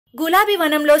గులాబీ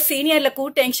వనంలో సీనియర్లకు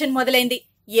టెన్షన్ మొదలైంది.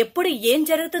 ఎప్పుడు ఏం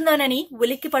జరుగుతుందోనని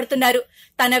ఉలిక్కి పడుతున్నారు.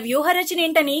 తన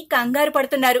వ్యూహరచనేంటని కంగారు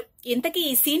పడుతున్నారు. ఇంతకీ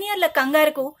ఈ సీనియర్ల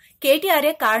కంగారుకు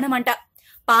కేటీఆరే కారణమంట.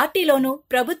 పార్టీలోనూ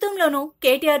ప్రభుత్వంలోనూ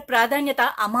కేటీఆర్ ప్రాధాన్యత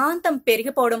అమాంతం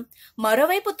పెరిగిపోవడం,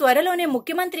 మరోవైపు త్వరలోనే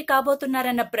ముఖ్యమంత్రి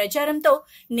కాబోతున్నారన్న ప్రచారంతో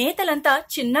నేతలంతా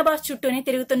చిన్నబాస్ చుట్టూనే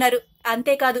తిరుగుతున్నారు.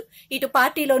 అంతేకాదు, ఇటు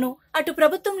పార్టీలోనూ అటు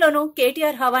ప్రభుత్వంలోనూ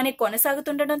కేటీఆర్ హవానే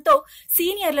కొనసాగుతుండటంతో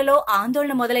సీనియర్లలో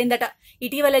ఆందోళన మొదలైందట.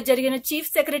 ఇటీవల జరిగిన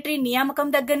చీఫ్ సెక్రటరీ నియామకం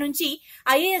దగ్గర నుంచి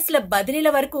ఐఏఎస్ల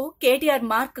బదిలీల వరకు కేటీఆర్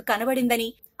మార్క్ కనబడిందని,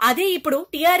 అదే ఇప్పుడు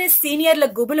టీఆర్ఎస్ సీనియర్ల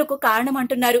గుబులుకు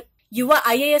కారణమంటున్నారు. యువ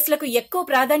ఐఏఎస్లకు ఎక్కువ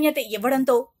ప్రాధాన్యత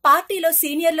ఇవ్వడంతో పార్టీలో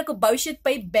సీనియర్లకు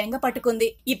భవిష్యత్పై బెంగ పట్టుకుంది.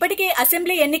 ఇప్పటికే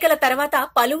అసెంబ్లీ ఎన్నికల తర్వాత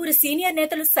పలువురు సీనియర్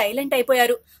నేతలు సైలెంట్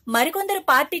అయిపోయారు. మరికొందరు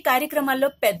పార్టీ కార్యక్రమాల్లో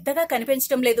పెద్దగా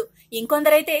కనిపించడం లేదు.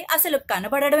 ఇంకొందరైతే అసలు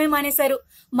కనబడడమే మానేశారు.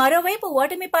 మరోవైపు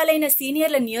ఓటమి పాలైన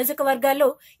సీనియర్ల నియోజకవర్గాల్లో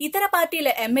ఇతర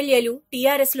పార్టీల ఎమ్మెల్యేలు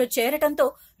టీఆర్ఎస్ లో చేరటంతో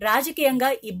రాజకీయంగా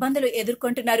ఇబ్బందులు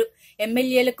ఎదుర్కొంటున్నారు.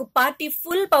 ఎమ్మెల్యేలకు పార్టీ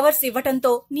ఫుల్ పవర్స్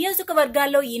ఇవ్వటంతో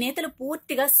నియోజకవర్గాల్లో ఈ నేతలు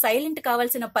పూర్తిగా సైలెంట్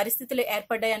కావాల్సిన పరిస్థితులు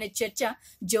ఏర్పడ్డాయనే చర్చ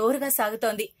జోరుగా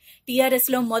సాగుతోంది. టీఆర్ఎస్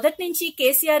లో మొదటి నుంచి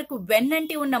కేసీఆర్ కు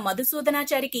వెన్నంటి ఉన్న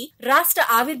మధుసూదనాచారికి రాష్ట్ర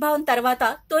ఆవిర్భావం తర్వాత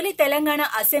తొలి తెలంగాణ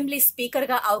అసెంబ్లీ స్పీకర్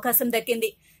గా అవకాశం దక్కింది.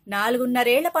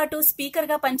 4.5 ఏళ్ల పాటు స్పీకర్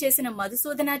గా పనిచేసిన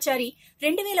మధుసూదనాచారి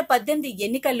 2018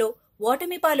 ఎన్నికల్లో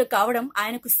ఓటమి పాలు కావడం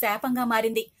ఆయనకు శాపంగా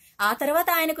మారింది. ఆ తర్వాత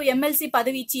ఆయనకు ఎమ్మెల్సీ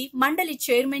పదవి ఇచ్చి మండలి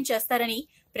చైర్మన్ చేస్తారని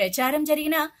ప్రచారం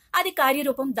జరిగినా అది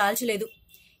కార్యరూపం దాల్చలేదు.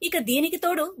 ఇక దీనికి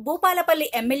తోడు భూపాలపల్లి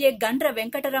ఎమ్మెల్యే గండ్ర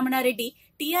వెంకటరమణారెడ్డి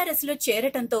టీఆర్ఎస్ లో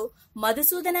చేరటంతో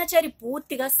మధుసూదనాచారి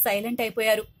పూర్తిగా సైలెంట్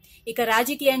అయిపోయారు. ఇక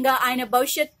రాజకీయంగా ఆయన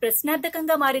భవిష్యత్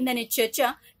ప్రశ్నార్థకంగా మారిందనే చర్చ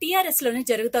టీఆర్ఎస్ లోనే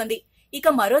జరుగుతోంది. ఇక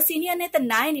మరో సీనియర్ నేత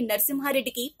నాయని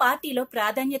నరసింహారెడ్డికి పార్టీలో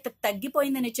ప్రాధాన్యత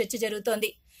తగ్గిపోయిందనే చర్చ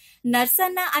జరుగుతోంది.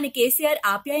 నర్సన్న అని కేసీఆర్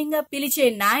ఆప్యాయంగా పిలిచే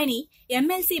నాయని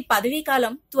ఎమ్మెల్సీ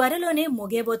పదవీకాలం త్వరలోనే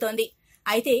ముగియబోతోంది.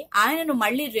 అయితే ఆయనను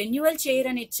మళ్లీ రెన్యువల్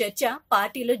చేయరనే చర్చ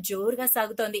పార్టీలో జోరుగా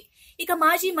సాగుతోంది. ఇక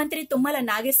మాజీ మంత్రి తుమ్మల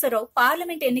నాగేశ్వరరావు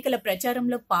పార్లమెంట్ ఎన్నికల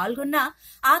ప్రచారంలో పాల్గొన్నా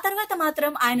ఆ తర్వాత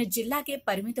మాత్రం ఆయన జిల్లాకే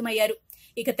పరిమితమయ్యారు.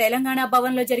 ఇక తెలంగాణ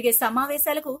భవన్ లో జరిగే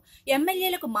సమావేశాలకు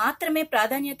ఎమ్మెల్యేలకు మాత్రమే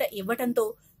ప్రాధాన్యత ఇవ్వటంతో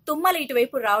తుమ్మల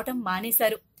ఇటువైపు రావటం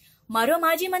మానేశారు. మరో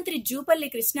మాజీ మంత్రి జూపల్లి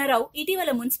కృష్ణారావు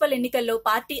ఇటీవల మున్సిపల్ ఎన్నికల్లో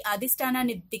పార్టీ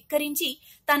అధిష్టానాన్ని ధిక్కరించి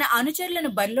తన అనుచరులను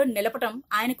బరిలో నిలపటం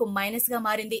ఆయనకు మైనస్ గా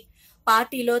మారింది.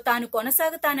 పార్టీలో తాను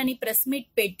కొనసాగుతానని ప్రెస్ మీట్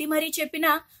పెట్టి మరీ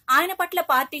చెప్పినా ఆయన పట్ల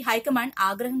పార్టీ హైకమాండ్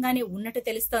ఆగ్రహంగానే ఉన్నట్టు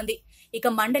తెలుస్తోంది. ఇక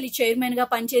మండలి చైర్మన్ గా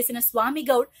పనిచేసిన స్వామి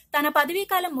గౌడ్ తన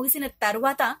పదవీకాలం ముగిసిన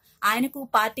తర్వాత ఆయనకు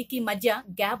పార్టీకి మధ్య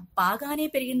గ్యాప్ బాగానే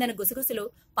పెరిగిందన్న గుసగుసలు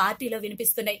పార్టీలో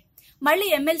వినిపిస్తున్నాయి. మళ్లీ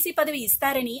ఎమ్మెల్సీ పదవి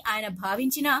ఇస్తారని ఆయన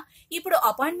భావించినా ఇప్పుడు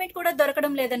అపాయింట్మెంట్ కూడా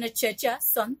దొరకడం లేదన్న చర్చ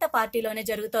సొంత పార్టీలోనే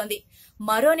జరుగుతోంది.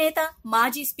 మరో నేత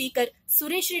మాజీ స్పీకర్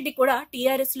సురేష్ రెడ్డి కూడా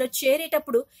టీఆర్ఎస్ లో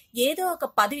చేరేటప్పుడు ఏదో ఒక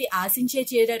పదవి ఆశించే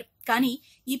చేరారు. కానీ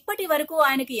ఇప్పటి వరకు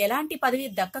ఆయనకు ఎలాంటి పదవి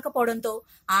దక్కకపోవడంతో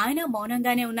ఆయన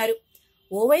మౌనంగానే ఉన్నారు.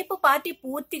 ఓవైపు పార్టీ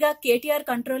పూర్తిగా కేటీఆర్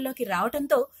కంట్రోల్లోకి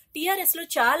రావడంతో టీఆర్ఎస్ లో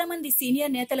చాలా మంది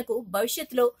సీనియర్ నేతలకు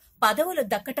భవిష్యత్తులో పదవులు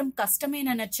దక్కటం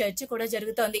కష్టమేనన్న చర్చ కూడా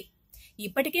జరుగుతోంది.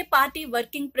 ఇప్పటికే party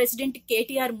working president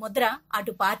KTR Mudra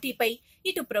అటు పార్టీపై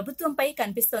ఇటు ప్రభుత్వంపై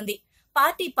కనిపిస్తోంది.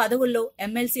 పార్టీ పదవుల్లో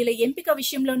ఎమ్మెల్సీల ఎంపిక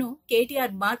విషయంలోనూ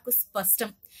కేటీఆర్ మార్కు స్పష్టం.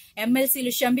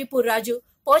 ఎమ్మెల్సీలు షంబీపూర్ రాజు,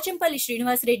 పోచంపల్లి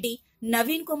శ్రీనివాసరెడ్డి,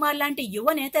 నవీన్ కుమార్ లాంటి యువ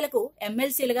నేతలకు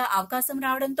ఎమ్మెల్సీలుగా అవకాశం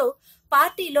రావడంతో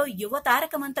పార్టీలో యువ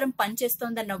తారక మంత్రం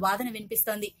పనిచేస్తోందన్న వాదన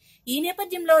వినిపిస్తోంది. ఈ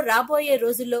నేపథ్యంలో రాబోయే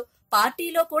రోజుల్లో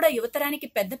పార్టీలో కూడా యువతరానికి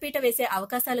పెద్దపీట వేసే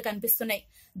అవకాశాలు కనిపిస్తున్నాయి.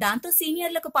 దాంతో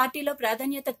సీనియర్లకు పార్టీలో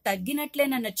ప్రాధాన్యత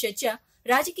తగ్గినట్లేనన్న చర్చ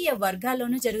రాజకీయ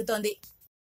వర్గాల్లోనూ జరుగుతోంది.